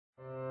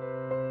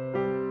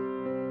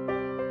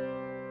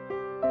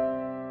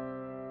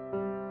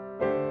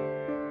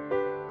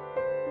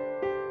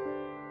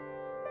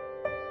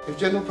if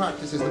general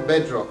practice is the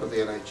bedrock of the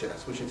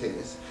NHS, which it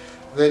is,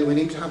 then we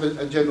need to have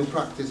a general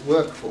practice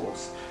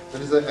workforce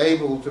that is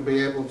able to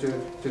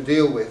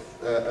deal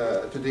with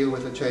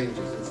the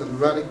changes. And some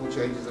radical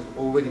changes have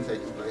already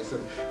taken place,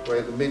 and we're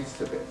in the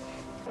midst of it.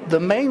 The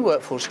main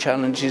workforce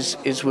challenge is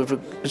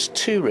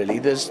two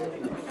really.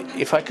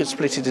 If I could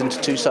split it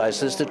into two sides,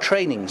 there's the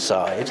training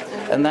side,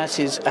 and that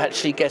is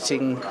actually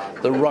getting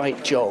the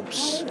right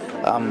jobs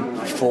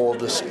for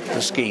the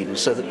scheme,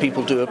 so that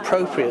people do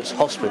appropriate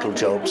hospital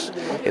jobs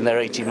in their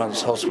 18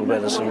 months hospital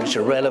medicine, which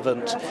are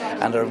relevant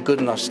and are of good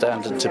enough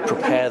standard to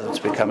prepare them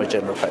to become a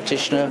general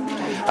practitioner.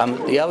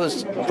 The other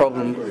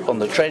problem on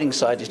the training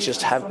side is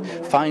just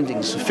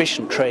finding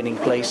sufficient training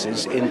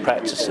places in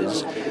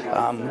practices.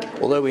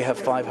 Although we have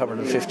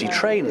 550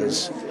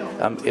 trainers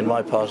in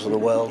my part of the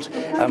world,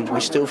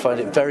 we still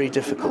find it very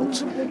difficult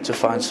to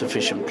find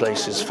sufficient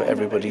places for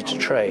everybody to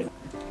train.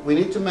 We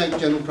need to make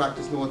general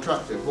practice more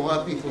attractive. Why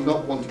are people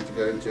not wanting to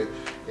go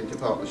into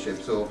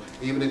partnerships or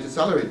even into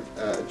salaried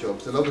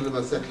jobs? A lot of them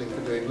are settling for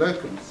doing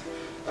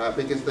locums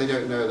because they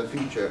don't know the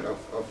future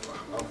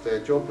of their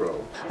job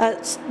role.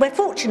 We're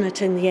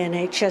fortunate in the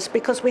NHS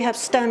because we have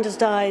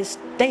standardised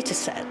data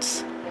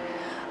sets,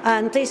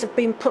 and these have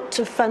been put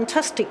to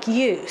fantastic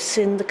use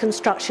in the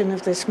construction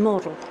of this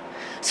model.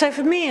 So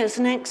for me, as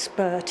an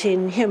expert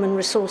in human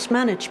resource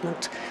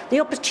management, the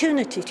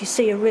opportunity to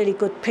see a really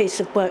good piece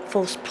of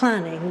workforce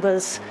planning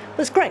was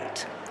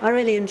great. I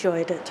really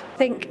enjoyed it. I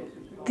think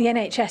the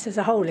NHS as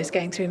a whole is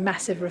going through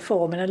massive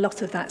reform, and a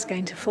lot of that's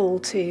going to fall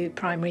to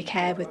primary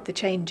care with the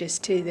changes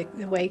to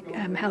the way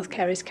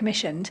healthcare is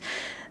commissioned.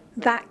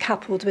 That,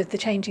 coupled with the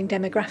changing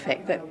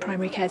demographic that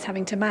primary care is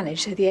having to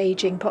manage, so the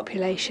ageing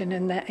population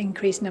and the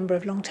increased number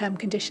of long-term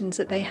conditions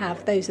that they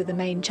have, those are the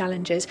main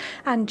challenges.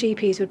 And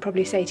GPs would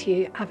probably say to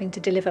you, having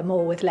to deliver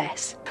more with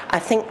less. I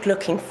think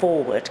looking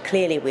forward,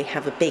 clearly we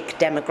have a big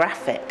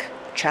demographic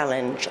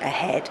challenge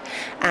ahead,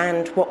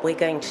 and what we're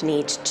going to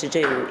need to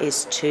do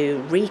is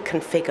to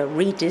reconfigure,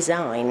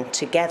 redesign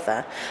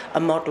together a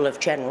model of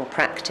general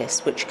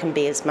practice which can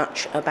be as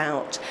much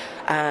about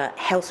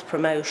health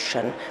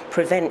promotion,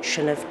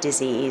 prevention of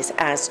disease,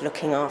 as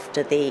looking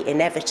after the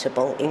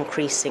inevitable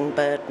increasing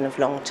burden of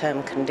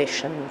long-term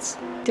conditions.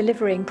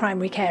 Delivering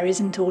primary care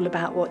isn't all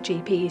about what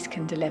GPs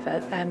can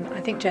deliver.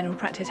 I think general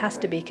practice has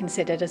to be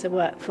considered as a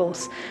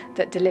workforce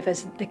that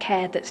delivers the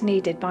care that's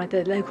needed by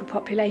the local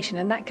population,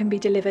 and that can be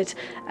delivered.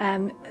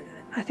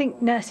 I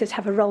think nurses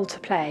have a role to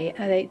play.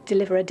 They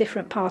deliver a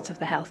different part of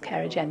the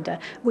healthcare agenda.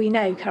 We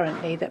know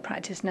currently that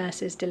practice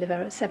nurses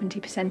deliver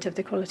 70% of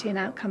the quality and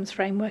outcomes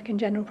framework in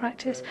general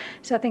practice.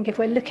 So I think if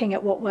we're looking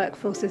at what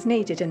workforce is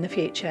needed in the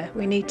future,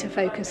 we need to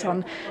focus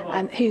on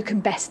who can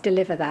best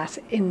deliver that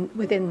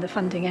within the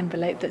funding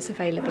envelope that's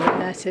available, and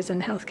nurses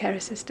and healthcare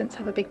assistants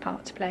have a big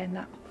part to play in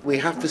that. We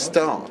have to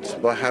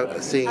start by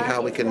seeing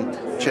how we can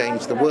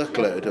change the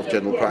workload of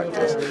general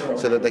practice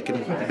so that they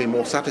can be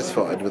more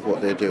satisfied with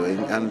what they're doing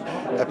and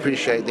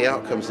appreciate the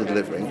outcomes they're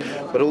delivering,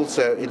 but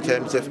also in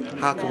terms of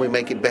how can we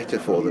make it better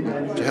for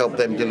them to help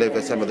them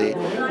deliver some of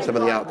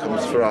the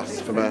outcomes for us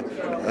from a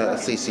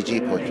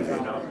CCG point of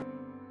view.